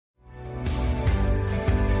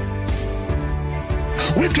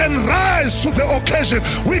We can rise to the occasion.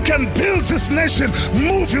 We can build this nation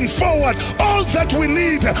moving forward. All that we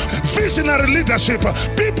need, visionary leadership,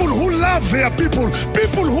 people who love their people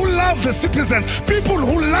who love the citizens, people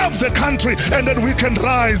who love the country, and then we can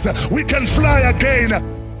rise, we can fly again.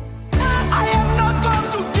 I am not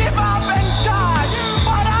going to give up and die,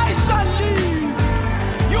 but I shall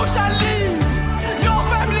live. You shall live. Your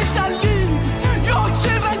family shall live. Your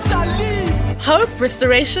children shall live. Hope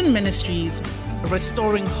Restoration Ministries,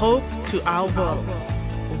 restoring hope to our world.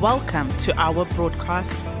 Welcome to our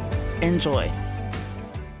broadcast. Enjoy.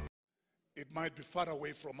 It might be far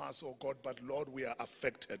away from us, oh God, but Lord, we are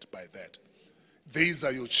affected by that. These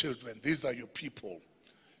are your children. These are your people.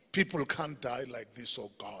 People can't die like this,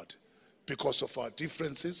 oh God, because of our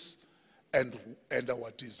differences and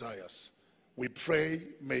our desires. We pray,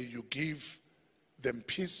 may you give them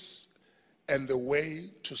peace and the way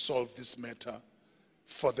to solve this matter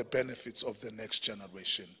for the benefits of the next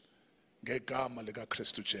generation. Ngegama lika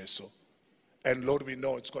Kristu Jesu. And Lord, we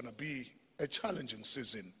know it's going to be a challenging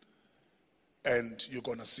season, and you're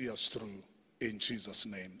going to see us through in Jesus'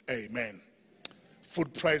 name. Amen.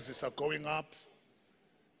 Food prices are going up.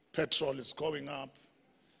 Petrol is going up.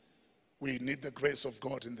 We need the grace of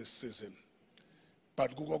God in this season.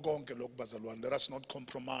 But let us not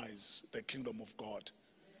compromise the kingdom of God.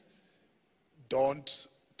 Don't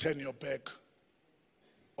turn your back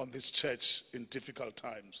on this church in difficult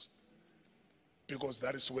times, because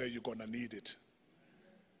that is where you're going to need it,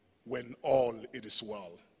 when all it is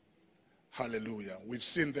well. Hallelujah. We've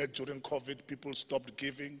seen that during COVID, people stopped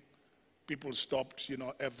giving. People stopped,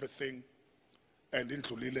 everything. And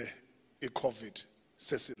indlulile COVID,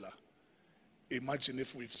 Cecilia. Imagine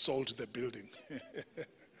if we've sold the building.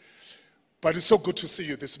 But it's so good to see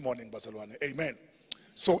you this morning, Bazalwane. Amen.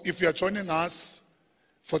 So if you are joining us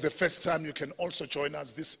for the first time, you can also join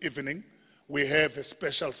us this evening. We have a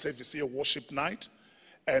special service here, worship night.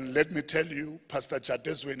 And let me tell you, Pastor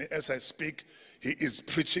Jadezweni, as I speak, he is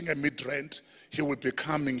preaching a mid-rent. He will be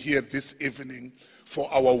coming here this evening for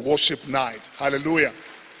our worship night. Hallelujah.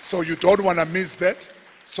 So you don't want to miss that.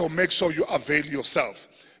 So make sure you avail yourself.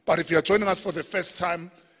 But if you're joining us for the first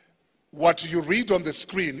time, what you read on the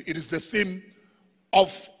screen, it is the theme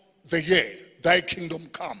of the year, Thy Kingdom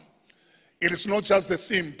Come. It is not just the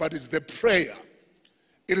theme, but it's the prayer.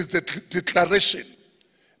 It is the declaration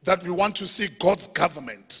that we want to see God's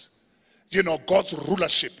government, God's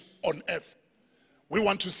rulership on earth. We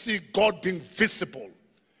want to see God being visible,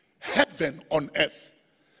 heaven on earth.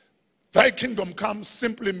 Thy kingdom come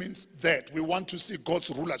simply means that we want to see God's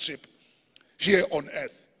rulership here on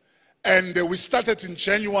earth. And we started in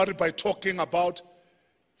January by talking about,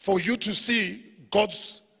 for you to see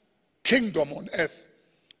God's kingdom on earth,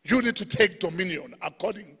 you need to take dominion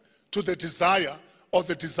according to the desire or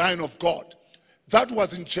the design of God. That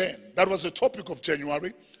was in Jan. That was the topic of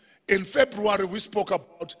January. In February, we spoke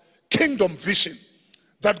about kingdom vision,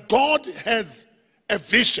 that God has a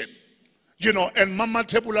vision. And Mama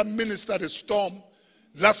Mathebula ministered a storm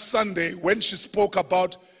last Sunday when she spoke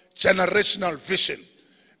about generational vision,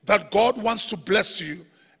 that God wants to bless you,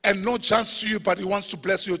 and not just you, but he wants to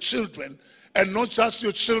bless your children, and not just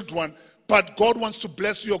your children, but God wants to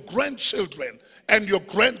bless your grandchildren and your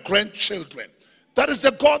grandchildren. That is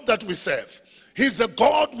the God that we serve. He's a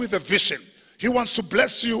God with a vision. He wants to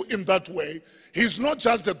bless you in that way. He's not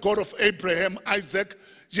just the God of Abraham, Isaac,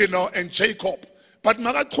 and Jacob. But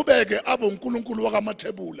makaqhubeke abe uNkulunkulu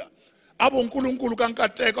wakaMathebula, abe uNkulunkulu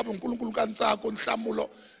kaNkateko, abe uNkulunkulu kaNtsako,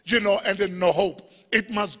 Nhlamulo, and then no hope. It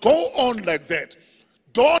must go on like that.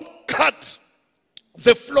 Don't cut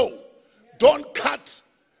the flow. Don't cut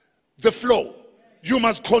the flow. You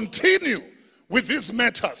must continue with these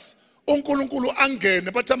matters. uNkulunkulu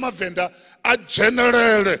angene bathi amavenda a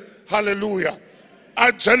general, hallelujah,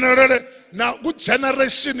 a general. Now ku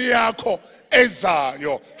generation yakho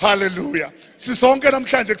ezayo, hallelujah. Sisonke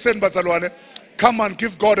namhlanje kuseni bazalwane, come on,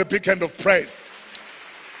 give God a big hand of praise.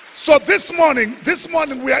 So this morning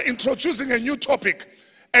we are introducing a new topic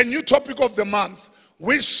of the month,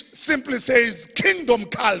 which simply says kingdom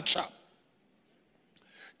culture.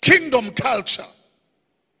 Kingdom culture.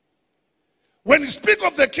 When you speak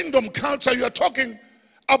of the kingdom culture, you are talking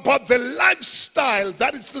about the lifestyle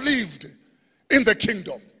that is lived in the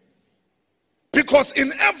kingdom. Because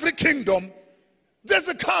in every kingdom, there's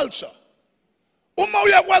a culture. Uma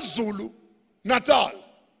uya kwaZulu Natal,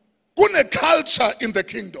 kune culture in the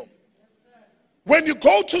kingdom. When you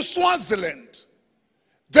go to Swaziland,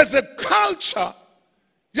 there's a culture,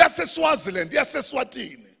 Swaziland,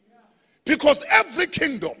 Swatini. Because every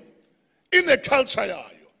kingdom in a culture yayo.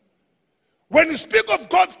 When you speak of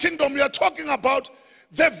God's kingdom, you are talking about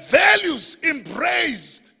the values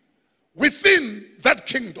embraced within that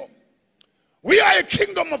kingdom. We are a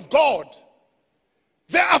kingdom of God.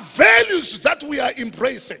 There are values that we are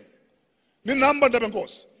embracing. There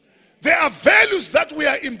are values that we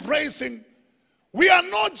are embracing. We are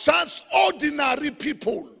not just ordinary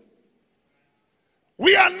people.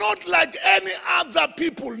 We are not like any other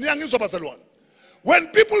people. When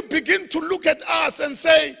people begin to look at us and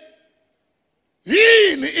say,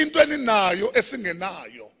 it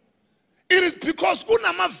is because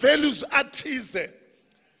kunama values athize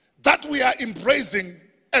that we are embracing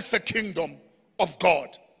as a kingdom of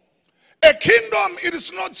God. A kingdom, it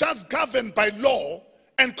is not just governed by law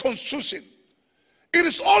and constitution. It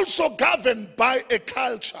is also governed by a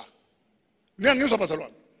culture. In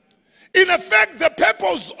effect, the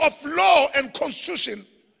purpose of law and constitution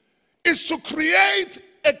is to create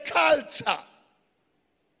a culture.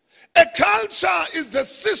 A culture is the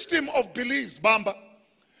system of beliefs, Bamba.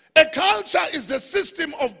 A culture is the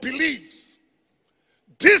system of beliefs,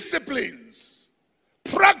 disciplines,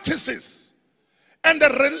 practices, and the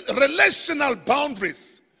relational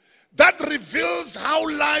boundaries that reveals how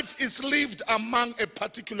life is lived among a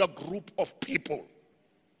particular group of people.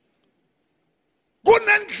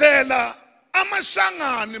 Kunendlela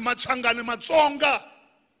amashangani machangani matsonga.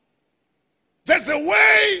 There's a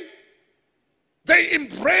way they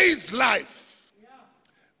embrace life.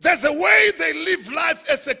 There's a way they live life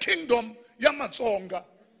as a kingdom yamatsonga.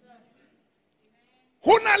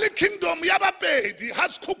 Hunali kingdom yabapedi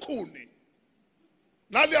has kukuni.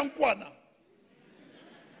 Naliankwana.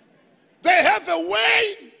 They have a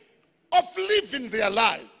way of living their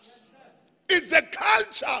lives. It's the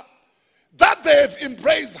culture that they have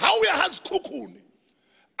embraced. How we has kukuni.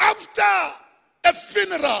 After a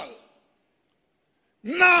funeral,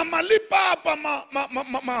 na malipapa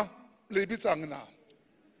libitsang na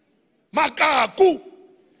makaku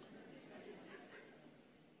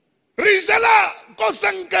rijala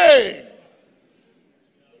kosenke.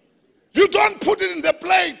 You don't put it in the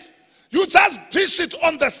plate, you just dish it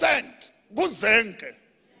on the sink. Kuzenke.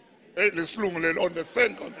 Hey, on the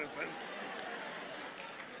sink, on the sink.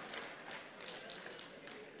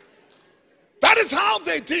 That is how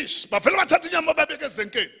they dish.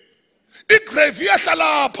 Igrave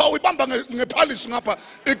iyahlalapha uyibamba ngephalishi ngapha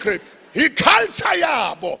igrave. Iculture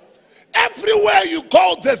yabo. Everywhere you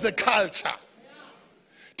go there's a culture.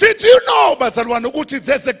 Did you know bazalwane ukuthi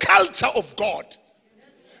there's a culture of God?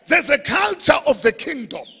 There's a culture of the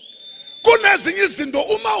kingdom. Kunezinye izinto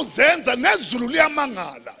uma uzenza nezulu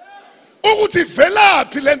liyamangala. Ukuthi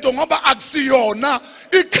velaphi lento ngoba akusiyona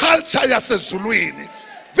iculture yasezulwini.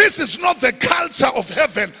 This is not the culture of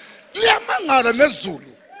heaven. Liyamangala nezulu.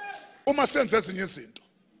 Because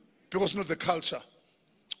it's not the culture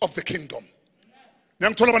of the kingdom.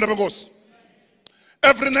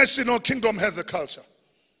 Every nation or kingdom has a culture.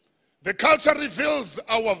 The culture reveals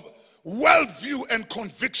our worldview and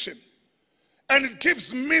conviction, and it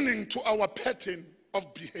gives meaning to our pattern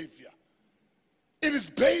of behavior. It is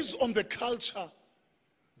based on the culture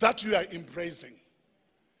that you are embracing.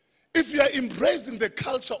 If you are embracing the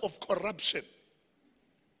culture of corruption,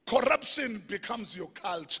 corruption becomes your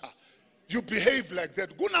culture. You behave like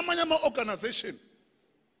that. Gunamanyama organization,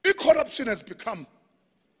 corruption has become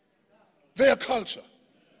their culture.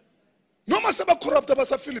 No masaba corrupt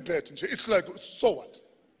abasa Philippines. It's like, so what?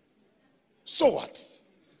 So what?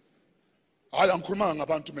 I am ngikhuluma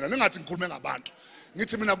ngabantu mina. Ningathi ngikhuluma ngabantu.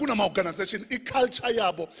 Ngithi mina kunama organization, culture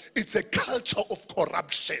yabo, it's a culture of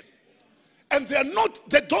corruption. And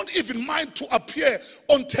they don't even mind to appear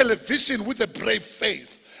on television with a brave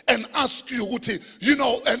face and ask you,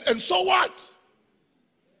 and so what?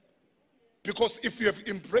 Because if you have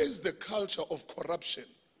embraced the culture of corruption,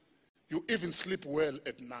 you even sleep well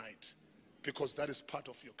at night because that is part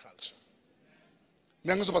of your culture.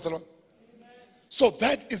 So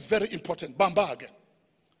that is very important. Bambage.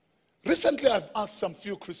 Recently I've asked some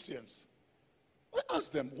few Christians. I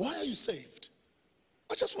asked them, why are you saved?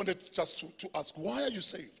 I just wanted to ask, why are you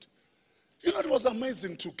saved? It was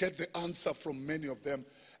amazing to get the answer from many of them.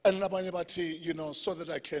 And so that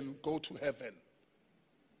I can go to heaven.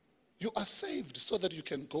 You are saved so that you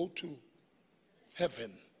can go to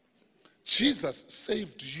heaven. Jesus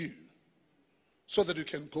saved you so that you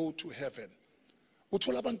can go to heaven.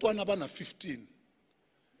 Uthola abantwana abana 15.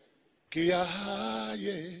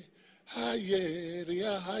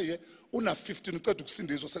 Una 15 uqeda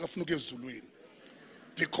ukusindizwa sekafuna ukuya ezulwini.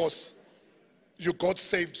 Because you got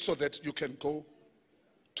saved so that you can go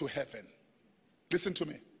to heaven. Listen to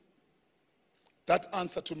me. That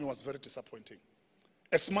answer to me was very disappointing.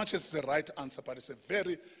 As much as it's the right answer, but it's a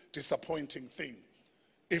very disappointing thing.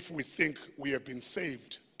 if we think we have been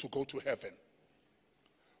saved to go to heaven.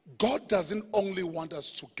 God doesn't only want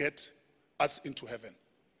us to get us into heaven.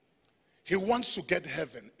 He wants to get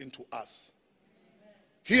heaven into us.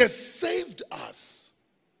 He has saved us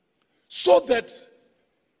so that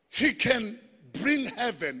he can bring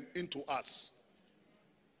heaven into us.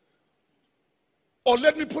 Or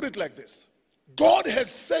let me put it like this. God has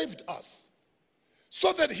saved us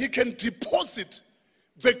so that he can deposit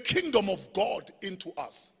the kingdom of God into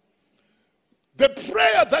us. The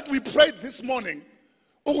prayer that we prayed this morning,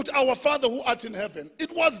 our Father who art in heaven,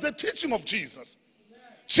 it was the teaching of Jesus.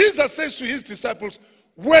 Jesus says to his disciples,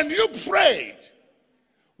 when you pray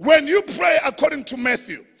according to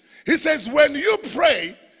Matthew, he says, when you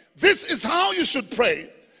pray, this is how you should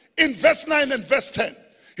pray. In verse 9 and verse 10,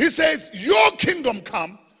 he says, your kingdom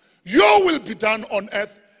come, your will be done on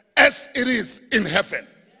earth as it is in heaven.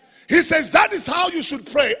 He says that is how you should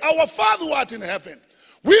pray. Our Father who art in heaven,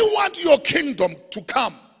 we want your kingdom to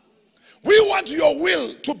come. We want your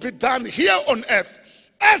will to be done here on earth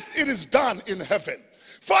as it is done in heaven.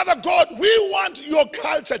 Father God, we want your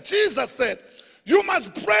culture. Jesus said, you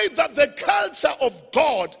must pray that the culture of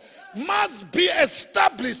God must be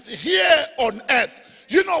established here on earth.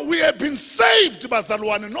 You know, we have been saved,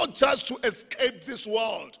 Bazalwane, not just to escape this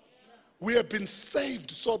world. We have been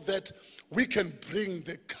saved so that we can bring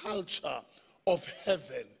the culture of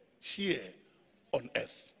heaven here on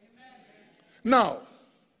earth. Now,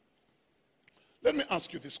 let me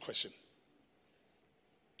ask you this question.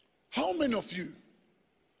 How many of you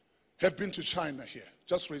have been to China here?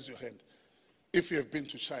 Just raise your hand if you have been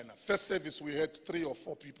to China. First service, we had 3 or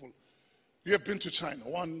 4 people. You have been to China.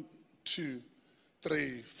 1, 2,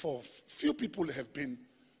 3, 4. Few people have been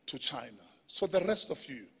to China. So the rest of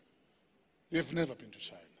you have never been to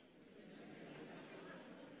China.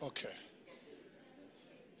 Okay.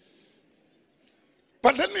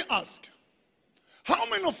 But let me ask, how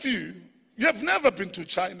many of you have never been to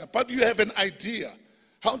China, but you have an idea,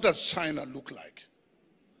 how does China look like?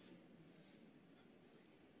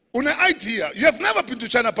 An idea. You have never been to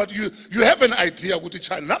China, but you have an idea what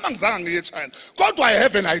China. China. God, I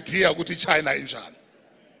have an idea what China in China.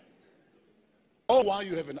 Oh, why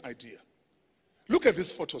you have an idea? Look at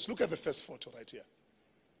these photos. Look at the first photo right here.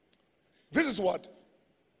 This is what?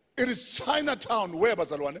 It is Chinatown. Where,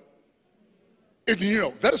 Bazalwane? In New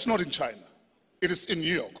York. That is not in China. It is in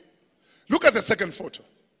New York. Look at the second photo.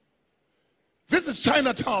 This is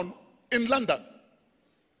Chinatown in London.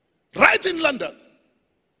 Right in London.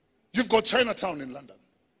 You've got Chinatown in London.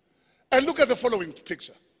 And look at the following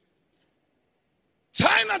picture.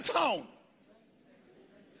 Chinatown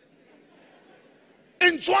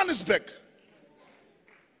in Johannesburg.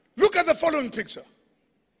 Look at the following picture.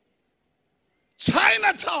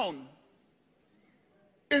 Chinatown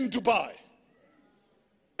in Dubai.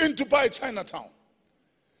 In Dubai, Chinatown.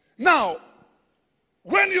 Now,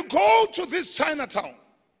 when you go to these Chinatowns,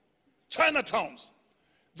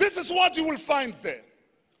 this is what you will find there.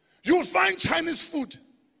 You will find Chinese food.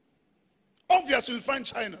 Obviously, you'll find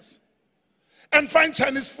Chinese. And find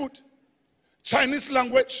Chinese food, Chinese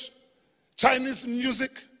language, Chinese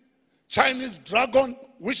music, Chinese dragon,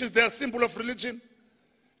 which is their symbol of religion,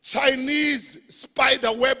 Chinese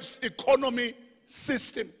spider webs economic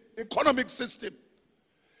system.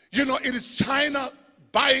 You know, it is China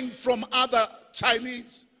buying from other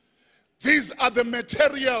Chinese. These are the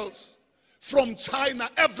materials from China.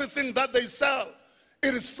 Everything that they sell,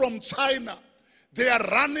 it is from China. They are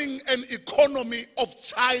running an economy of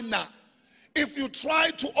China. If you try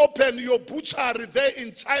to open your butchery there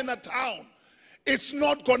in Chinatown, it's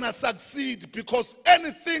not going to succeed, because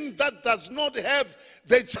anything that does not have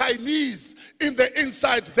the Chinese in the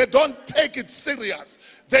inside, they don't take it serious.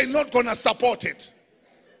 They're not going to support it,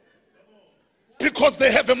 because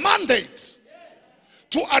they have a mandate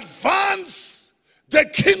to advance the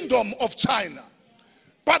kingdom of China.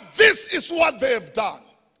 But this is what they have done.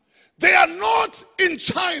 They are not in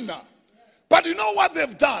China, but you know what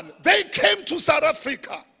they've done? They came to South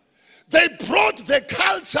Africa. They brought the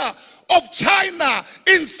culture of China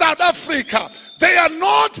in South Africa. They are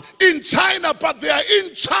not in China, but they are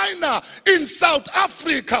in China in South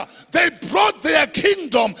Africa. They brought their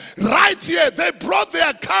kingdom right here. They brought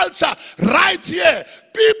their culture right here.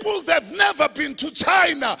 People, they've never been to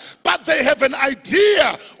China, but they have an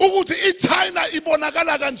idea ukuthi China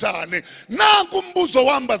ibonakala kanjani. Nanku umbuzo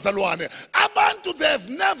wami bazalwane. Abantu, they've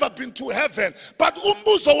never been to heaven, but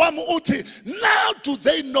umbuzo wami uthi, now do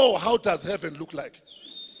they know how does heaven look like?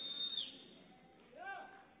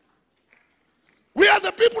 We are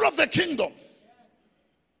the people of the kingdom.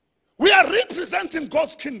 We are representing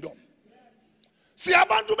God's kingdom.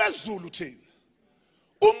 Siyabantu bezulu thina.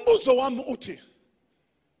 Umbuzo wami uthi,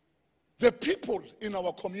 the people in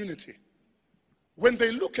our community, when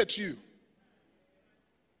they look at you,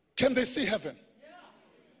 can they see heaven?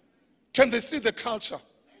 Can they see the culture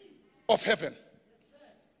of heaven?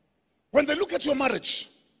 When they look at your marriage,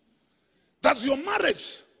 does your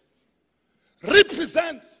marriage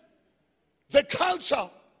represent the culture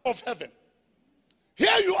of heaven?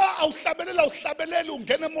 Here you are, on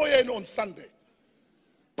Sunday.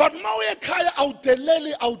 But mawuye ekhaya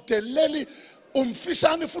awudeleli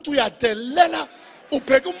umfishane futhi uyadelela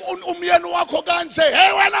ubheka umyeni wakho kanje,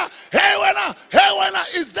 hey wena,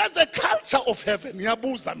 is that the culture of heaven?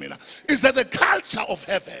 Ngiyabuza mina, is that the culture of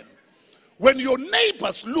heaven? When your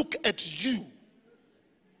neighbors look at you,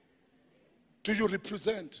 do you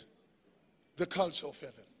represent the culture of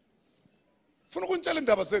heaven? Funa ukunitshela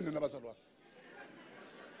indaba zenu nabazalwane.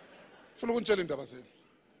 Funa ukunitshela indaba zenu.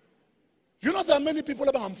 You know there are many people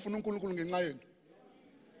abangamfuna uNkulunkulu ngenxa yenu.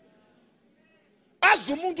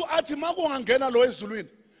 Azumuntu athi makungangena lo ezulwini,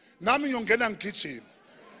 nami ngiyongena ngigijima.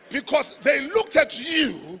 Because they looked at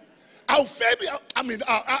you,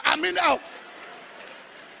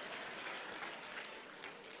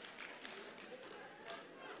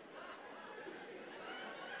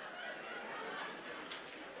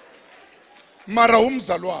 mara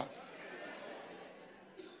umzalwane.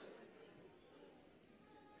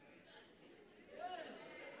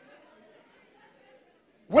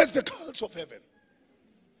 Where's the culture of heaven?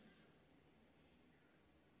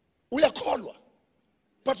 Uyakholwa,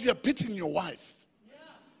 but you are beating your wife.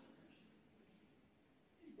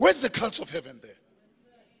 Where's the culture of heaven there?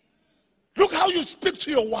 Look how you speak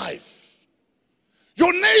to your wife.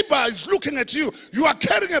 Your neighbor is looking at you. You are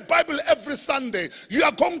carrying a Bible every Sunday. You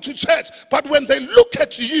are going to church. But when they look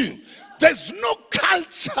at you, there's no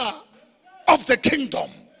culture of the kingdom.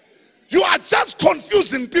 You are just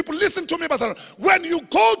confusing people. Listen to me, Pastor. When you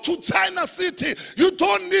go to China City, you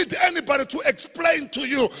don't need anybody to explain to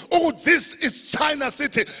you, oh, this is China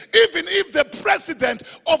City. Even if the president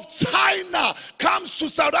of China comes to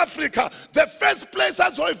South Africa, the first place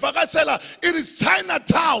it is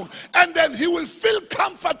Chinatown. And then he will feel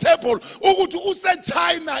comfortable to say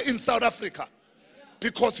China in South Africa.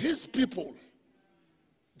 Because his people,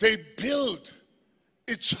 they build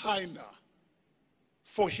a China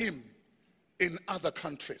for him in other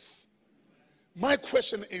countries. My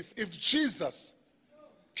question is, if Jesus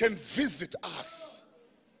can visit us,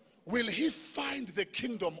 will he find the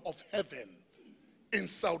kingdom of heaven in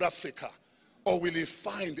South Africa, or will he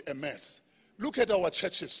find a mess? Look at our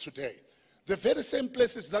churches today. The very same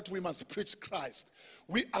places that we must preach Christ,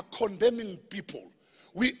 we are condemning people.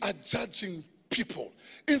 We are judging people.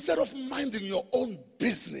 Instead of minding your own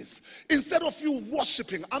business, instead of you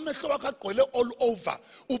worshiping, all over.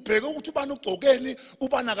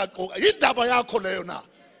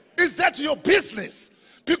 Is that your business?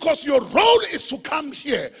 Because your role is to come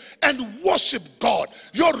here and worship God.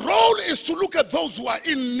 Your role is to look at those who are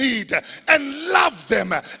in need and love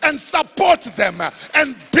them and support them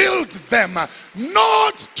and build them,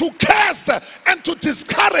 not to curse and to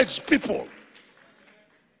discourage people.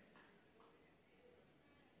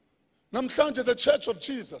 Namhlanje, the Church of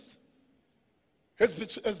Jesus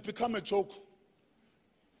has become a joke.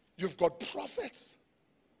 You've got prophets.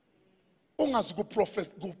 Ungazi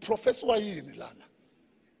kuprofeswa yini lana.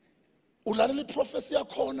 Ulalela prophecy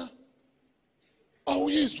yakhona.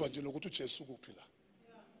 Awuyizwa nje nokuthi uJesu kuphi la.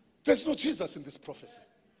 There's no Jesus in this prophecy.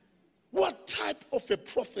 What type of a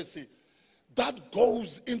prophecy that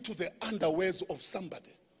goes into the underwears of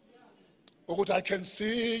somebody? Ukuthi I can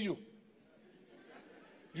see you.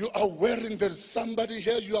 You are wearing, there's somebody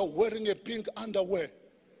here, you are wearing a pink underwear.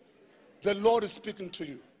 The Lord is speaking to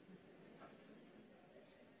you.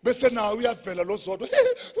 Bese now we have fella lo zodwa. Hey,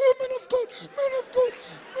 oh, man of God, man of God,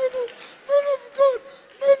 man of God,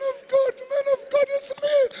 man of God, man of God, it's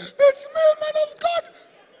me, man of God.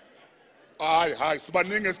 Hayi,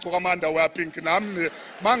 sibaningi esigcoka ama-underwear pink nami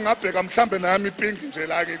mangingabheka mhlambe nami pink nje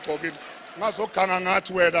la ke igcokile. Ngazoganga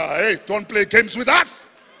ngathi wena, hey, don't play games with us.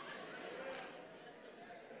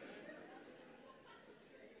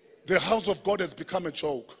 The house of God has become a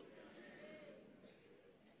joke.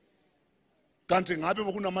 Kanti ngabe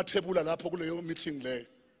bekunamathebula lapho kuleyo meeting leyo.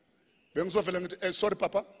 Bengizovela ngithi, sorry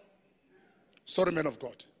papa. Sorry man of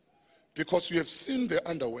God. Because you have seen the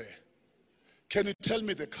underwear. Can you tell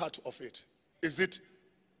me the cut of it? Is it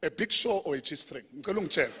a big show or a G-string? Ngicela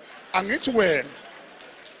ungitshele. Angithi wena.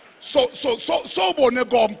 So bone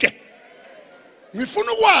konke.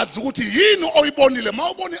 Ngifuna ukwazi ukuthi yini oyibonile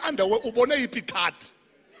mawubona i-underwear ubone yiphi cut.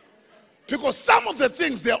 Because some of the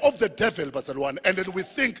things, they are of the devil, Bazalwane, and then we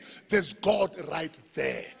think there's God right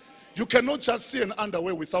there. You cannot just see an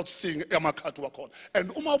underwear without seeing amakhati wakhona.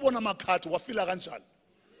 And uma ubona amakhati wafila kanjani?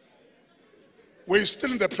 We're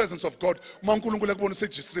still in the presence of God.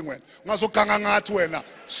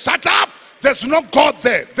 Shut up! There's no God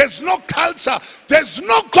there. There's no culture. There's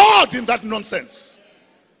no God in that nonsense.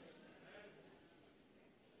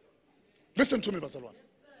 Listen to me, Bazalwane.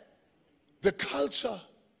 The culture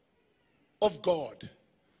of God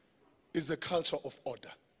is the culture of order.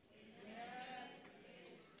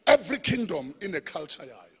 Every kingdom in a culture.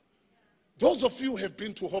 Those of you who have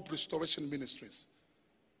been to Hope Restoration Ministries,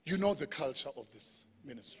 you know the culture of this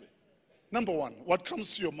ministry. Number one, what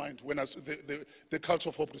comes to your mind when I say the culture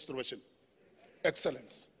of Hope Restoration?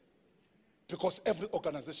 Excellence. Because every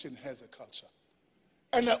organization has a culture.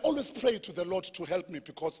 And I always pray to the Lord to help me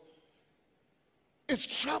because it's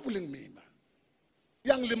troubling me, man.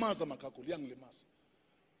 Young limaza makakul, young limaza.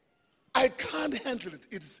 I can't handle it.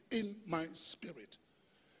 It's in my spirit.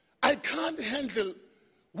 I can't handle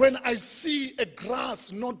when I see a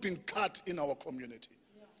grass not being cut in our community.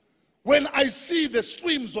 When I see the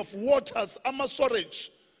streams of waters,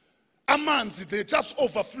 storage, amanzi, they just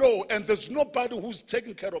overflow and there's nobody who's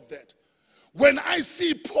taking care of that. When I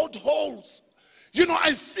see potholes,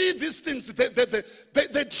 I see these things,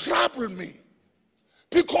 they trouble me.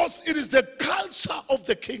 Because it is the culture of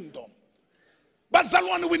the kingdom. But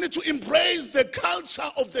Zalwane, we need to embrace the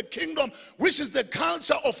culture of the kingdom, which is the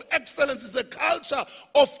culture of excellence, is the culture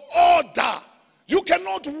of order. You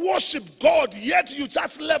cannot worship God, yet you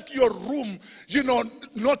just left your room,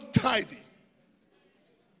 not tidy.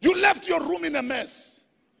 You left your room in a mess.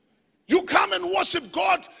 You come and worship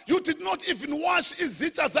God, you did not even wash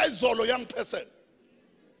izitsha zayizolo, young person.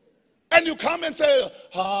 And you come and say,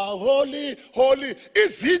 holy, holy.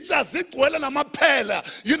 Izitsha zigcwele namaphela,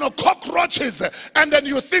 cockroaches. And then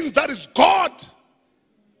you think that is God.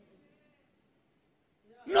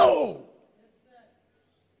 No.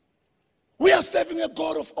 We are serving a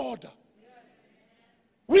God of order.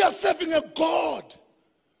 We are serving a God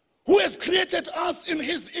who has created us in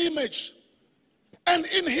his image and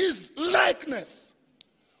in his likeness.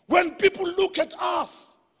 When people look at us,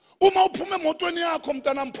 uma uphume emotweni yakho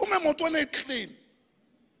mntana mphume emotweni eclean.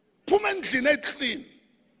 Phume endlini eclean.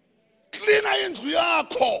 Clean indlu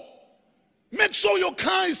yakho. Make sure your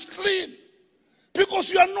car is clean.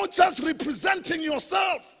 Because you are not just representing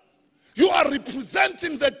yourself. You are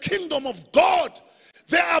representing the kingdom of God.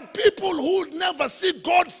 There are people who never see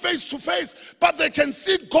God face to face, but they can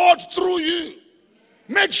see God through you.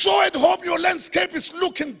 Make sure at home your landscape is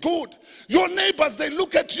looking good. Your neighbors, they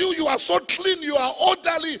look at you, you are so clean, you are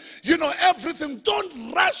orderly, everything.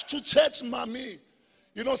 Don't rush to church, mommy.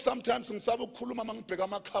 Sometimes ngisabe ukukhuluma mangibheka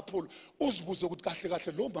ama-couple, uzibuze ukuthi kahle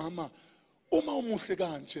kahle lo mama uma umuhle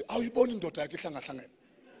kanje awuyibona indoda yakhe ihlangahlangene.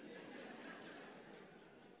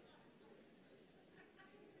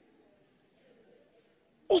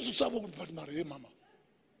 Uzusabe ukuthi but mara hey mama.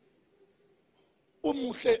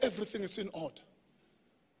 Umuhle, everything is in order.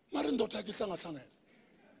 Mara indoda yakhe ihlangahlangene.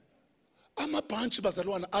 Amabhantshi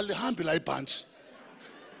bazalwane alihambi la ibhantshi.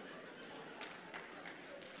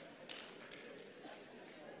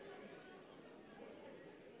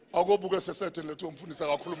 Akobuke sesethe lethu umfundisa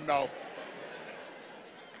kakhuluma nawo.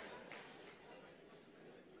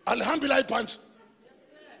 Alihambi la ibhantshi.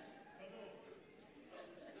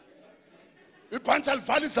 Ibhantshi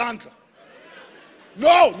alivala izandla.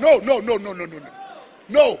 No.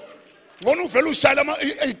 No. Ngona uvela ushayela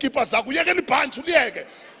izikipa zakho uyeke ibhantshi uliyeke.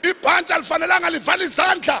 Ibhantshi alifanelanga livala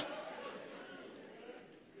izandla.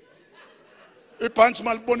 Ibhantshi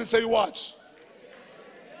malibonise iwatch.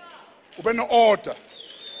 Ube no order.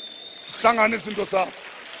 Hlangana izinto zakho.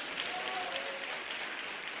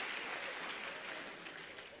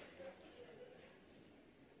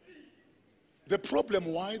 The problem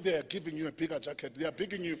why they are giving you a bigger jacket, they are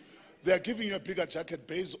giving you a bigger jacket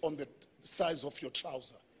based on the size of your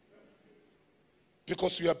trouser.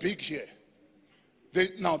 Because you are big here. They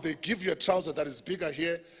give you a trouser that is bigger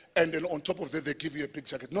here, and then on top of that they give you a big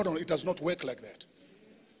jacket. No, it does not work like that.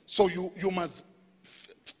 So you must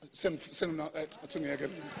sing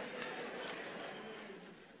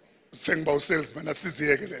about salesman.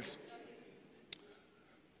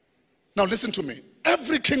 Now listen to me.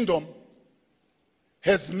 Every kingdom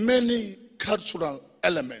has many cultural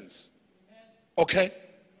elements. Okay?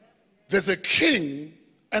 There's a king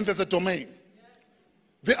and there's a domain.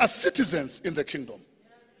 There are citizens in the kingdom.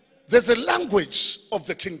 There's a language of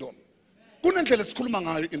the kingdom. In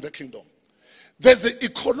the kingdom. There's an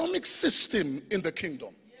economic system in the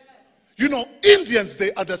kingdom. Indians,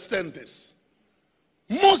 they understand this.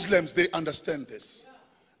 Muslims, they understand this.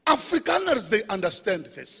 Afrikaners, they understand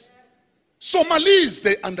this. Somalis,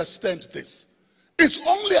 they understand this. It's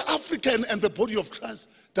only African and the body of Christ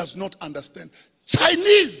does not understand.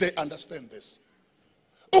 Chinese, they understand this.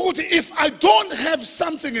 If I don't have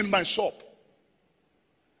something in my shop,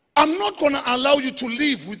 I'm not going to allow you to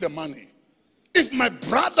live with the money. If my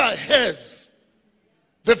brother has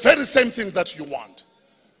the very same thing that you want,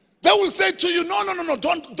 they will say to you, no,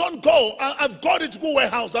 don't go. I've got it, go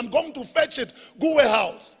warehouse. I'm going to fetch it, go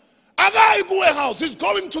warehouse. Agai go warehouse, he's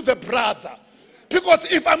going to the brother. Because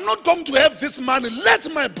if I'm not going to have this money,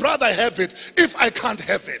 let my brother have it if I can't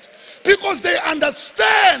have it. Because they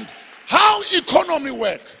understand how economy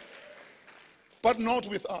works. But not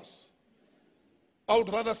with us. I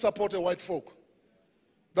would rather support a white folk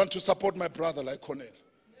than to support my brother like Cornell.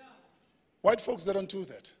 White folks, they don't do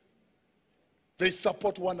that. They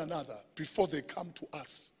support one another before they come to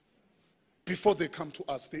us. Before they come to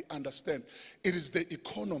us, they understand it is the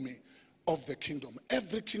economy of the kingdom.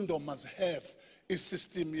 Every kingdom must have a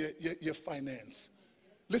system, your finance.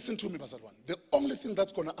 Listen to me, Bazalwan. The only thing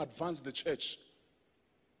that's going to advance the church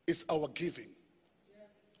is our giving.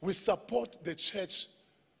 We support the church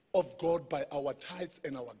of God by our tithes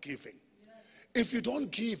and our giving. If you don't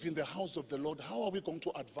give in the house of the Lord, how are we going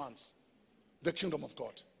to advance the kingdom of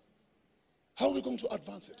God? How are we going to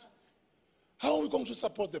advance it? How are we going to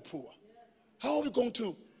support the poor? How are we going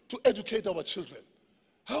to educate our children?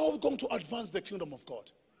 How are we going to advance the kingdom of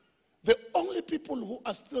God? The only people who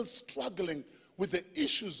are still struggling with the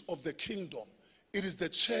issues of the kingdom, it is the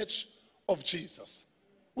church of Jesus.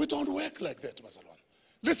 We don't work like that, Mazalwan.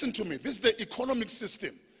 Listen to me. This is the economic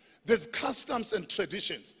system. There's customs and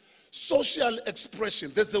traditions, social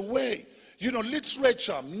expression. There's a way,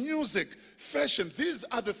 literature, music, fashion. These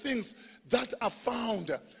are the things that are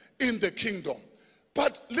found in the kingdom.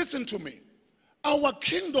 But listen to me. Our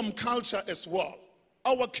kingdom culture as well,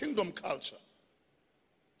 our kingdom culture.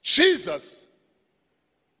 Jesus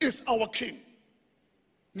is our king.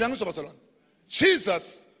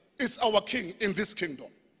 Jesus is our king in this kingdom.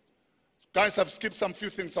 Guys, I've skipped some few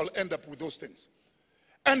things. I'll end up with those things.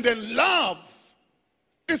 And then love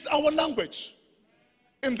is our language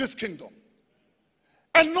in this kingdom.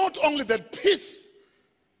 And not only that, peace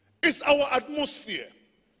is our atmosphere.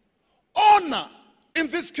 Honor in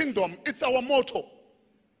this kingdom, it's our motto.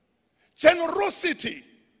 Generosity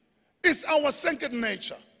is our second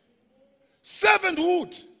nature.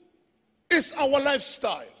 Servanthood is our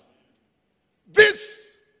lifestyle.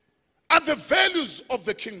 These are the values of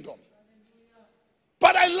the kingdom.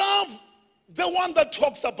 But I love the one that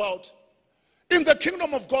talks about in the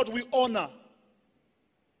kingdom of God we honor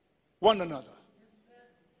one another.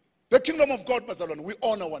 The kingdom of God, Mazalon, we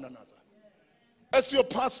honor one another. As your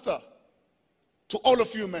pastor, to all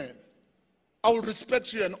of you men, I will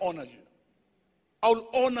respect you and honor you. I will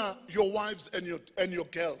honor your wives and your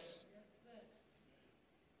girls.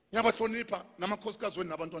 I'm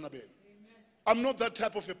not that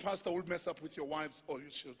type of a pastor who will mess up with your wives or your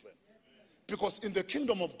children. Because in the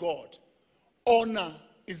kingdom of God, honor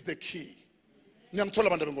is the key.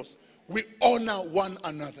 We honor one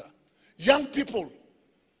another. Young people,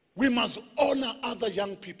 we must honor other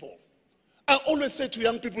young people. I always say to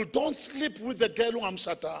young people, don't sleep with the girl who I'm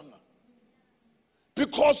shatanga.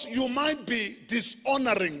 Because you might be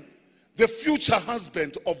dishonoring the future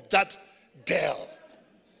husband of that girl.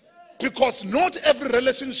 Because not every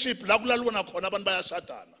relationship, you are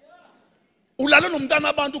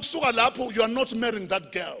not marrying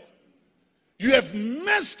that girl. You have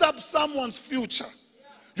messed up someone's future.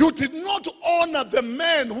 You did not honor the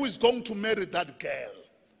man who is going to marry that girl.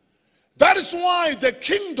 That is why the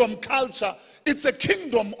kingdom culture, it's a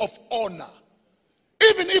kingdom of honor.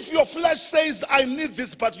 Even if your flesh says, I need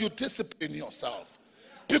this, but you discipline yourself.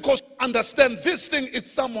 Because understand, this thing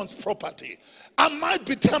is someone's property. I might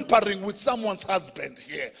be tampering with someone's husband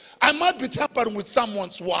here. I might be tampering with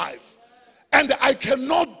someone's wife. And I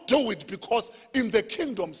cannot do it because in the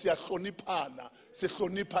kingdom, siyahloniphana,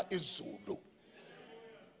 sihlonipha izulu.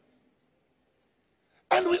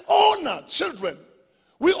 And we honor children.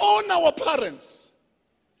 We honor our parents.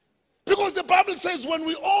 Because the Bible says when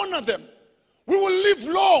we honor them, we will live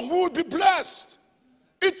long, we will be blessed.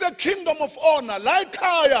 It's a kingdom of honor. Like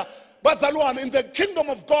Kaya, Bazalwan, in the kingdom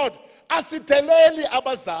of God, asiteleli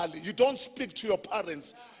abazali. You don't speak to your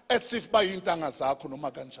parents as if bayintanga zakho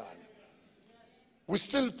noma kanjani. We're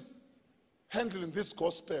still handling this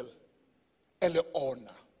gospel and the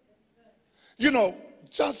honor.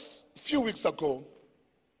 Just a few weeks ago,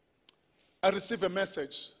 I received a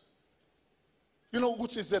message.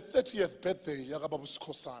 Which is the 30th birthday Yagababu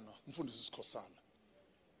Skosana, Mfundisi Skosana.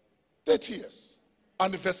 30 years.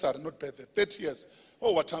 Anniversary, not birthday. 30 years.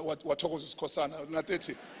 Oh, what is Skosana? Not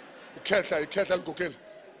 30.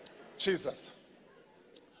 Jesus.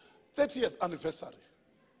 30th anniversary.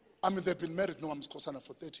 I mean, they've been married, no, I'm Skosana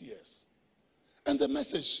for 30 years. And the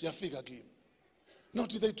message, Yafiga game. Now,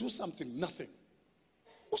 did they do something? Nothing.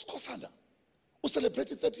 Uskosana. Who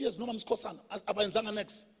celebrated 30 years, no, I'm Skosana. Abayenzanga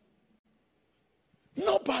next.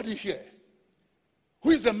 Nobody here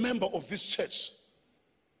who is a member of this church,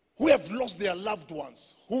 who have lost their loved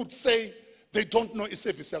ones, who would say they don't know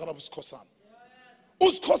Isevisi Uskosana.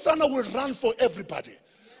 Uskosana will run for everybody.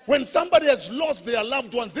 When somebody has lost their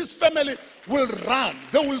loved ones, this family will run.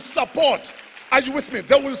 They will support. Are you with me?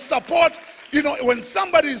 They will support. You know, when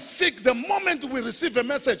somebody is sick, the moment we receive a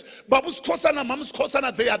message, Babu's Kosana, Mamu's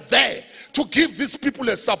Kosana, they are there to give these people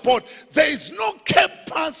a support. There is no camp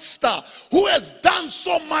pastor who has done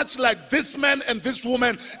so much like this man and this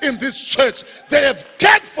woman in this church. They have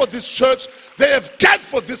cared for this church. They have cared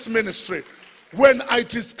for this ministry. When I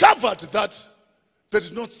discovered that they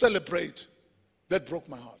did not celebrate, that broke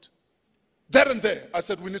my heart. There and there, I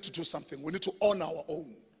said, we need to do something. We need to honor our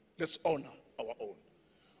own. Let's honor our own.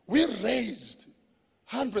 We raised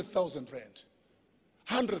 100,000 rand.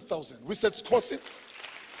 100,000. We said, Skosi,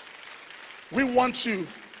 we want you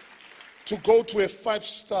to go to a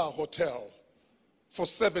 5-star hotel for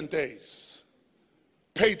 7 days.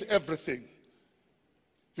 Paid everything.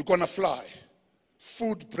 You're going to fly.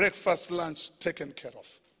 Food, breakfast, lunch, taken care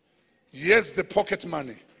of. Yes, the pocket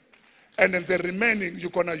money. And then the remaining, you're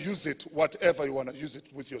going to use it, whatever you want to use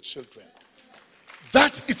it with your children.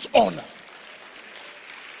 That is honor.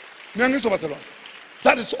 That is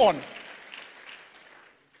honor.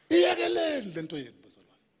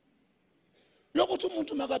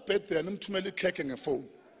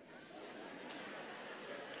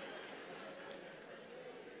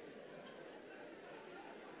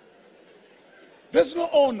 There's no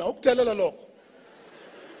honor.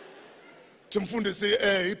 Timfundisi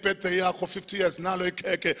ibirthday yakho 50 years nalo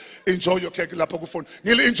ikheke, enjoy your cake lapha ku phone.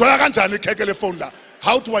 Ngile enjoy kanjani ikheke le phone la?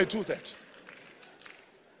 How do I do that?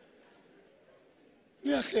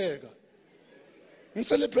 Ngiyahleka.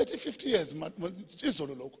 Ngicelebrate 50 years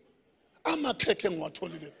izolo lokho. Amakheke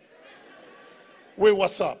ngiwatholile. We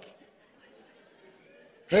what's up?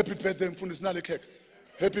 Happy birthday mfundisi nalo ikheke.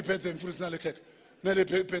 Happy birthday mfundisi nalo ikheke. Nale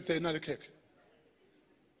birthday nalo ikheke.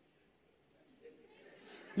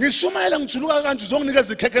 Ngishumayela ngijuluka kanje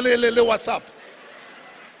uzonginikeza ikhekelele le WhatsApp.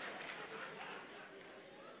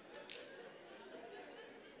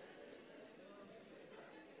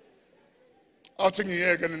 Awuthi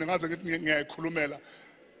ngiyeke ningaze ngithi ngiyayikhulumela.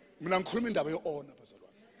 Mina ngikhuluma indaba ye-honor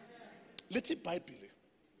bazalwane. Lithi iBhayibheli.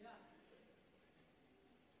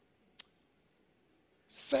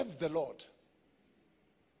 Serve the Lord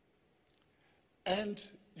and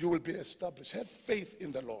you will be established. Have faith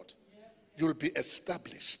in the Lord. You will be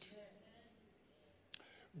established.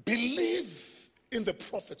 Believe in the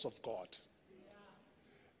prophets of God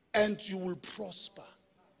and you will prosper.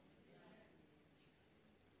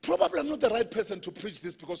 Probably I'm not the right person to preach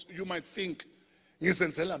this because you might think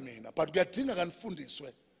ngizenzela mina, but kuyadinga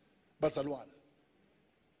kanifundiswe bazalwane.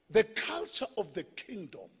 The culture of the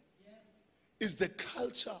kingdom is the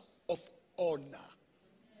culture of honor.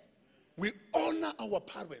 We honor our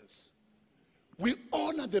parents. We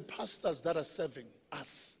honor the pastors that are serving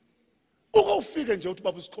us. Ukufika nje uthi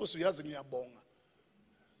baba uSikhosi uyazi ngiyabonga.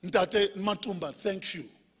 Ntate Matumba, thank you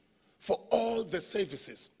for all the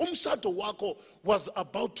services. Umshado wako was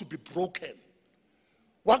about to be broken.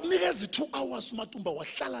 Wakunikeza 2 hours Matumba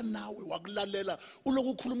wahlala nawe wakulalela uloku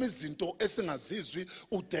ukhuluma izinto esingazizwi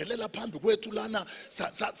udelela phambi kwethu lana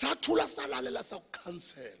sathula salalela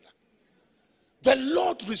sakukhansela. The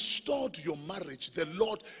Lord restored your marriage. The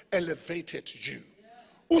Lord elevated you.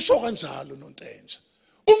 Usho kanjalo nontenja.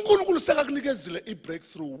 uNkulunkulu sekakunikezile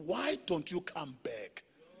i-breakthrough. Why don't you come back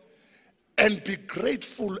and be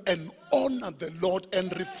grateful and honor the Lord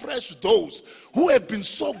and refresh those who have been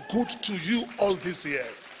so good to you all these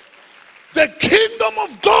years? The kingdom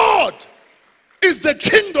of God is the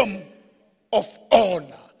kingdom of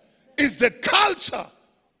honor. Is the culture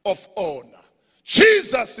of honor.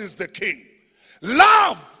 Jesus is the King.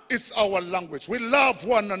 Love is our language. We love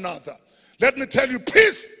one another. Let me tell you,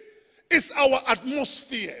 peace is our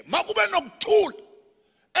atmosphere.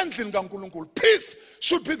 Peace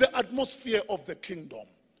should be the atmosphere of the kingdom.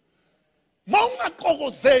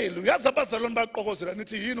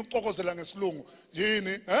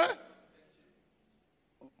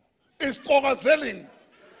 It's qokozeling.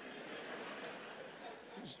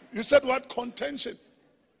 You said what? Contention.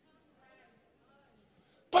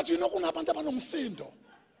 But you know, kunabantu abanomsindo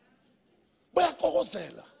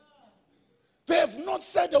bayaxokozela. They have not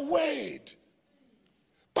said a word,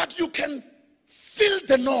 but you can feel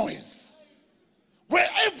the noise.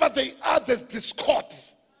 Wherever they are, there's discord.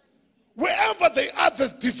 Wherever they are,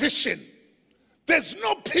 there's division. There's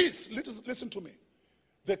no peace. Listen to me.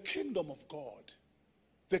 The kingdom of God,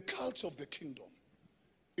 the culture of the kingdom,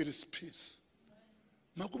 it is peace.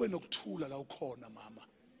 Makube nokuthula la ukhona mama.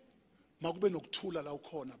 Makube nokuthula la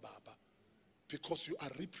ukhona baba. Because you are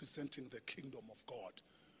representing the kingdom of God.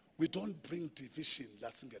 We don't bring division,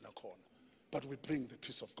 but we bring the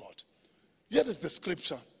peace of God. Here is the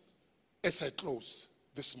scripture as I close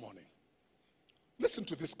this morning. Listen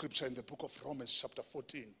to this scripture in the book of Romans chapter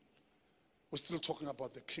 14. We're still talking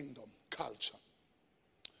about the kingdom culture.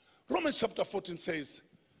 Romans chapter 14 says,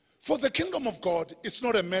 for the kingdom of God is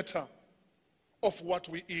not a matter of what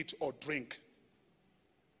we eat or drink,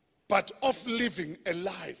 but of living a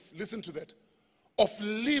life. Listen to that. Of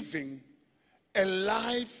living a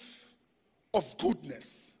life of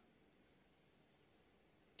goodness.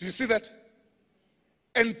 Do you see that?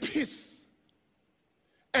 And peace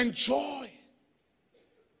and joy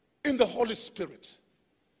in the Holy Spirit.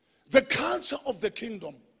 The culture of the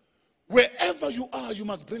kingdom, wherever you are, you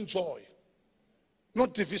must bring joy,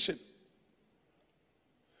 not division.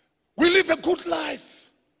 We live a good life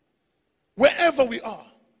wherever we are.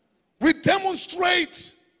 We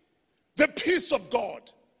demonstrate the peace of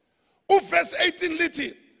God. Verse 18,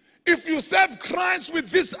 Liti, if you serve Christ with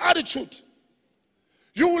this attitude,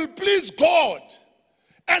 you will please God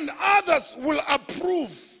and others will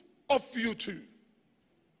approve of you too.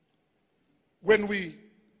 When we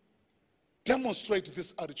demonstrate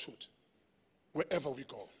this attitude, wherever we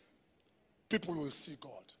go, people will see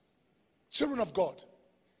God. Children of God,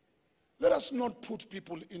 let us not put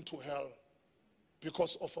people into hell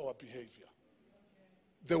because of our behavior.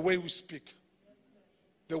 The way we speak,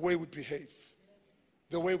 the way we behave,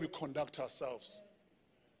 the way we conduct ourselves,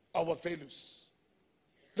 our values.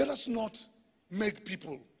 Let us not make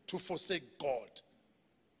people to forsake God.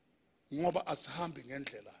 Ngoba asihambi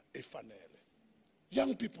ngendlela efanele.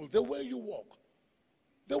 Young people, the way you walk,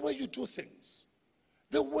 the way you do things,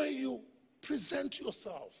 the way you present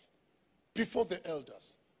yourself before the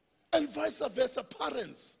elders, and vice versa,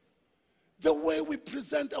 parents, the way we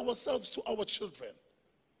present ourselves to our children.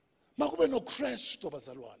 Makube no crash to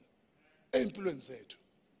bazalwane empilweni zethu.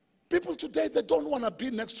 People today, they don't want to be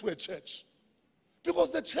next to a church because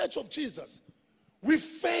the church of Jesus, we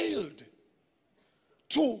failed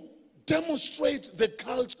to demonstrate the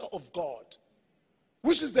culture of God,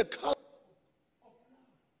 which is the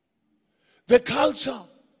culture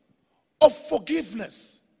of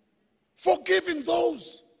forgiveness, forgiving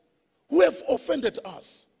those who have offended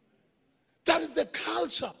us. That is the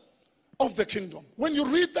culture of the kingdom. When you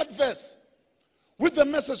read that verse with the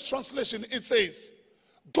Message translation, it says,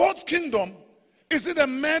 God's kingdom isn't a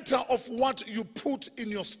matter of what you put in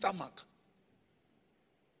your stomach.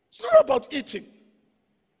 It's not about eating.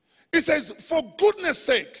 It says, for goodness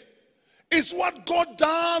sake, it's what God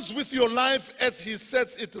does with your life as he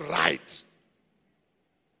sets it right,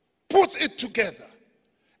 puts it together,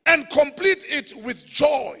 and complete it with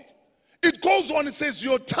joy. It goes on, it says,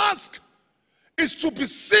 your task is to be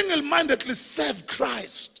single-mindedly serve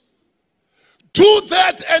Christ. Do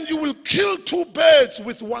that and you will kill two birds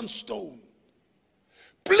with one stone.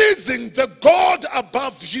 Pleasing the God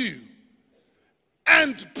above you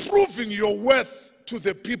and proving your worth to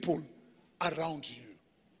the people around you.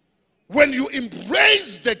 When you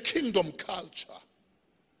embrace the kingdom culture,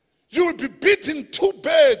 you will be beating two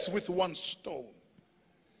birds with one stone.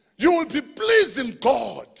 You will be pleasing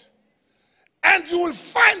God and you will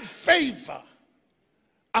find favor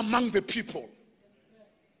among the people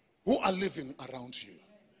who are living around you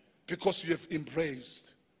because you have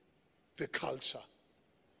embraced the culture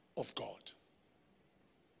of God.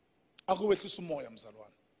 Akuwehlisa umoya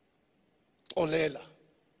mzalwane. Olela.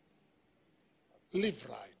 Live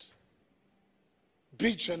right.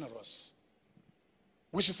 Be generous,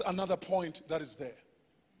 which is another point that is there.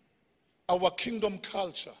 Our kingdom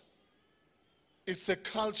culture, it's a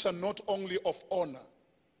culture not only of honor,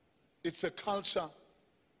 it's a culture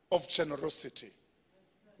of generosity,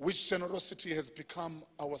 which generosity has become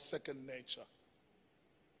our second nature.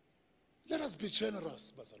 Let us be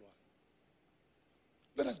generous, Bazalwan.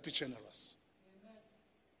 Let us be generous. Amen.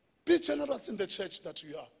 Be generous in the church that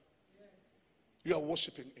you are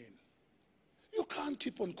worshiping in. You can't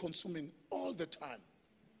keep on consuming all the time.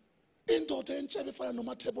 Indoda entsha befana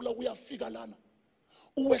noMathebula uyafika lana.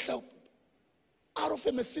 Uwehla out of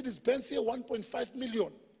a Mercedes Benz here 1.5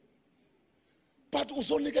 million. But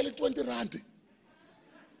uzonikela 20 rand.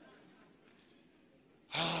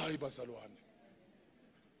 Hayi bazalwane.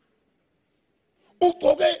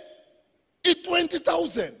 Ugqoke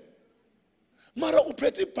 20,000. Mara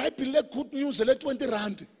uphethe iBhayibhile le good news le 20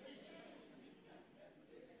 rand.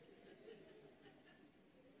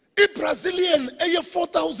 I-Brazilian eye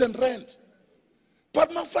 4,000 rand.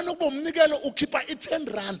 But makufanele kube umnikelo ukhipha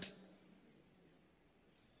i-10 rand.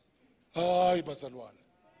 Hayi bazalwane.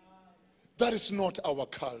 That is not our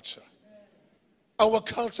culture. Our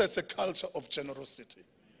culture is a culture of generosity.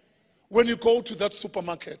 When you go to that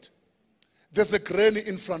supermarket, there's a granny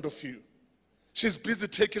in front of you. She's busy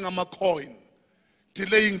taking a coin,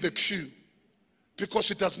 delaying the queue, because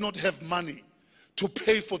she does not have money to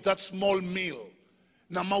pay for that small meal.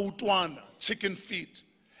 Namautwana, chicken feet.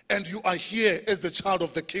 And you are here as the child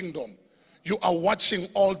of the kingdom. You are watching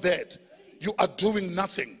all that. You are doing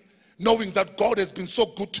nothing, knowing that God has been so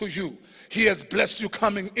good to you. He has blessed you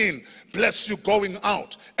coming in, blessed you going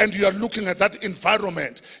out, and you are looking at that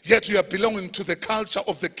environment, yet you are belonging to the culture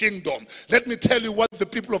of the kingdom. Let me tell you what the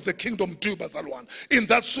people of the kingdom do, Bazalwan. In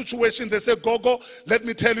that situation, they say, Gogo, let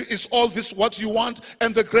me tell you, is all this what you want?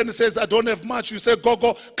 And the granny says, I don't have much. You say,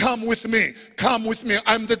 Gogo, come with me. Come with me.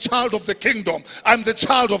 I'm the child of the kingdom. I'm the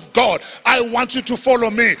child of God. I want you to follow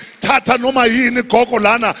me. Tata noma yini gogo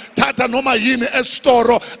lana. Tata noma yini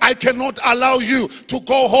estoro. I cannot allow you to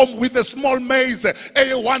go home with a small maize,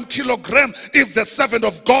 a 1 kilogram. If the servant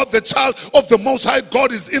of God, the child of the Most High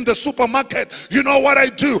God, is in the supermarket, you know what I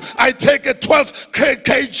do? I take a 12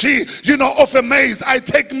 kg, of a maize. I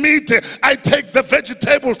take meat. I take the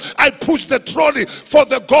vegetables. I push the trolley for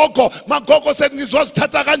the gogo. My gogo said,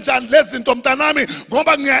 "Ngizozithatha kanjani lezi nto mntanami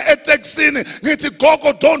ngoba ngiya eTexini." Ngithi,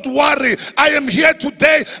 gogo, don't worry. I am here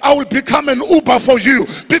today. I will become an Uber for you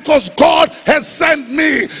because God has sent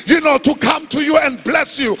me, to come to you and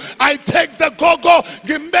bless you. I take the gogo,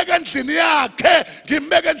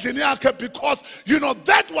 because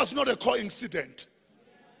that was not a coincidence.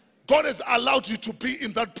 God has allowed you to be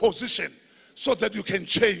in that position so that you can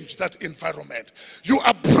change that environment. You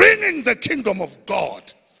are bringing the kingdom of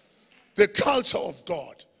God, the culture of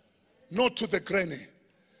God, not to the granny,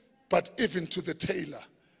 but even to the tailor,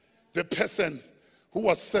 the person who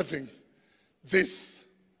was serving this.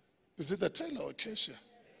 Is it the tailor or cashier?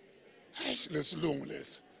 Let's long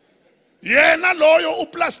this. Yena loyo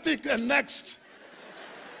uplastic and next.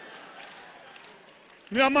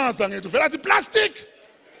 Niyamaza ngethu vela athi plastic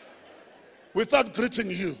without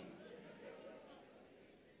greeting you.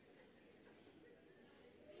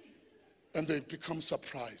 And they become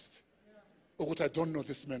surprised. Oh, what I don't know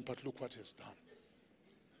this man, but look what he's done.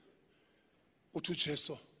 Utu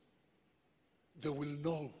Jesu, they will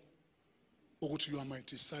know that you are my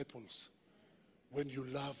disciples when you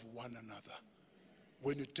love one another,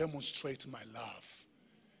 when you demonstrate my love.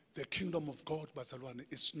 The kingdom of God, Bazalwane,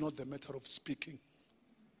 is not the matter of speaking.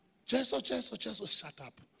 Jesu, shut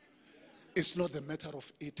up. It's not the matter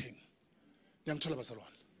of eating.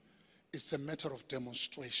 It's a matter of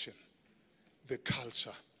demonstration, the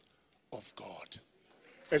culture of God.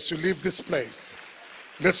 As you leave this place,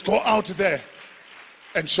 let's go out there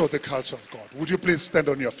and show the culture of God. Would you please stand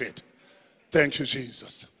on your feet? Thank you,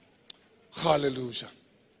 Jesus. Hallelujah.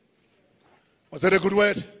 Was that a good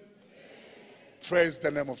word? Praise the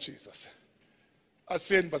name of Jesus.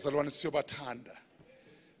 Asiyeni bazalwane siyobathanda.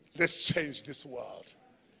 Let's change this world.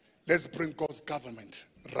 Let's bring God's government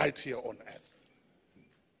right here on earth.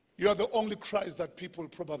 You are the only Christ that people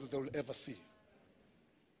probably will ever see.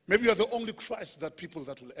 Maybe you are the only Christ that people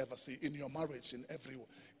that will ever see in your marriage,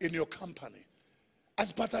 in your company.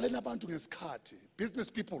 As batalena abantu ngesikhathi, business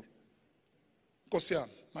people. Nkosi yami,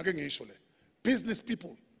 make ngisho le. Business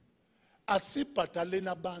people.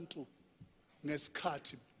 Asibhatalena abantu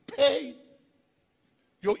ngesikhathi. Pay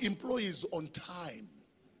your employees on time.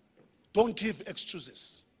 Don't give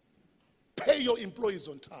excuses. Pay your employees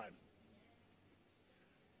on time.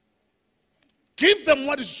 Give them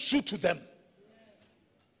what is due to them.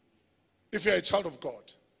 If you're a child of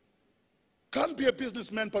God, can't be a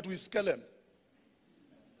businessman but we scale them.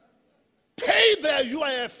 Pay their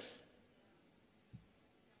UIF.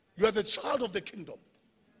 You are the child of the kingdom.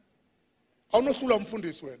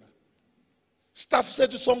 Staff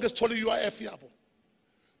said sonke sithole UIF yabo.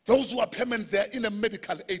 Those who are permanent, they're in a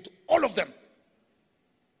medical aid. All of them.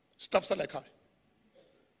 Staff are like,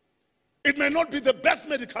 it may not be the best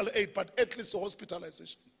medical aid, but at least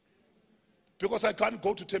hospitalization. Because I can't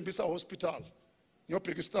go to Tembisa Hospital. Your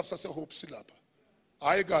big staff say hope silapa.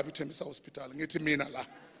 I go to Tembisa Hospital. Ngeti mina la.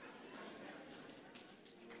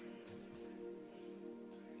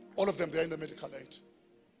 All of them, they're in the medical aid.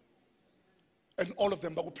 And all of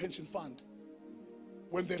them, they will pension fund.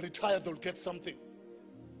 When they retire, they'll get something.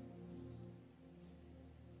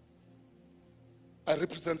 I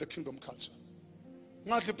represent the kingdom culture.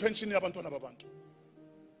 Ngadli pension yabantwana babantu.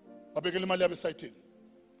 Wabekela imali yabe sayithini?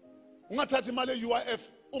 Ungathatha imali ye-UIF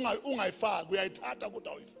ungayifaki uyayithatha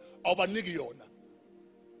kodwa awubaniki yona.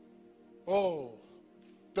 Oh,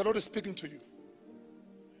 the Lord is speaking to you.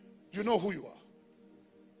 You know who you are.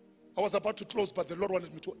 I was about to close, but the Lord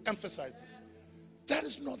wanted me to emphasize this. That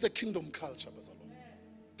is not the kingdom culture, Bazalwane.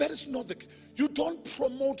 That is not the. You don't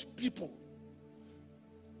promote people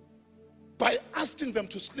by asking them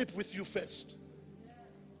to sleep with you first.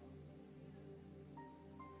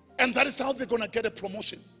 And that is how they're going to get a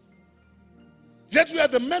promotion. Yet you are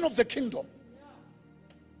the men of the kingdom.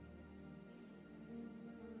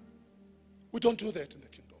 We don't do that in the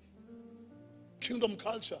kingdom. Kingdom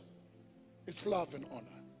culture is love and honor.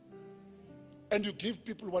 And you give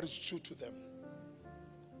people what is due to them.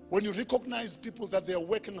 When you recognize people that they are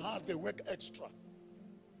working hard, they work extra,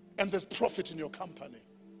 and there's profit in your company,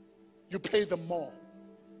 you pay them more.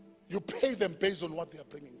 You pay them based on what they are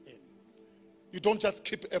bringing in. You don't just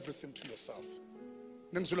keep everything to yourself.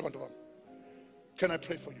 Can I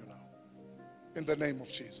pray for you now? In the name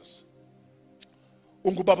of Jesus.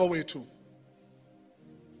 Ungu baba wetu.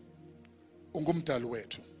 Ungu mdali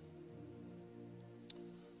wetu.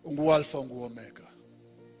 Ungu alpha, ungu omega.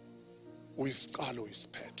 Uyisiqalo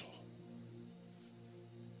uyisiphetho.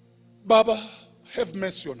 Baba, have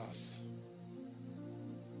mercy on us.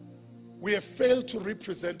 We have failed to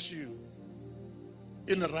represent you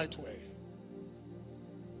in the right way.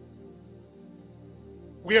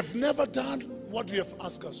 We have never done what you have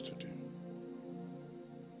asked us to do.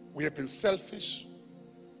 We have been selfish,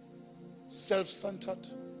 self-centered,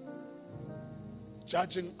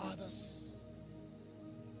 judging others,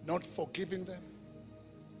 not forgiving them,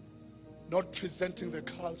 not presenting the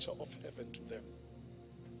culture of heaven to them.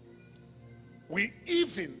 We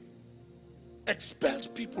even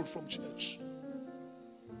expelled people from church.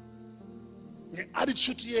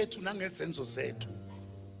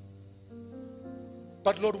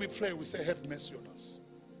 But Lord, we pray, we say, have mercy on us.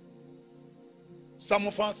 Some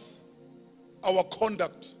of us, our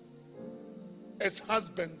conduct as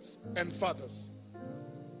husbands and fathers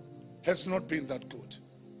has not been that good.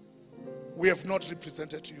 We have not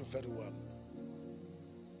represented you very well.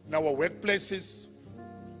 In our workplaces,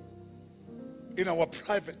 in our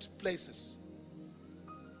private places,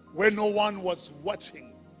 where no one was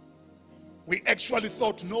watching, we actually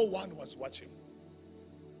thought no one was watching.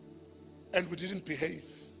 And we didn't behave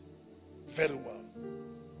very well.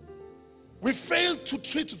 We failed to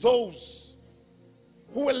treat those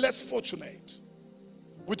who were less fortunate.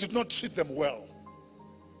 We did not treat them well.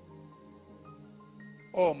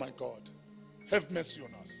 Oh my God, have mercy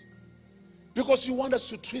on us. Because you want us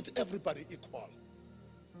to treat everybody equal.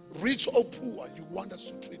 Rich or poor, you want us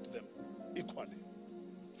to treat them equally.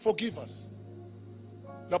 Forgive us.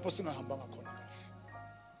 Lapho singahambanga khona kahle.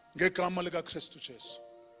 Ngegama lika Kristu Jesu.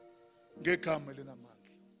 Ngegama elinamandla.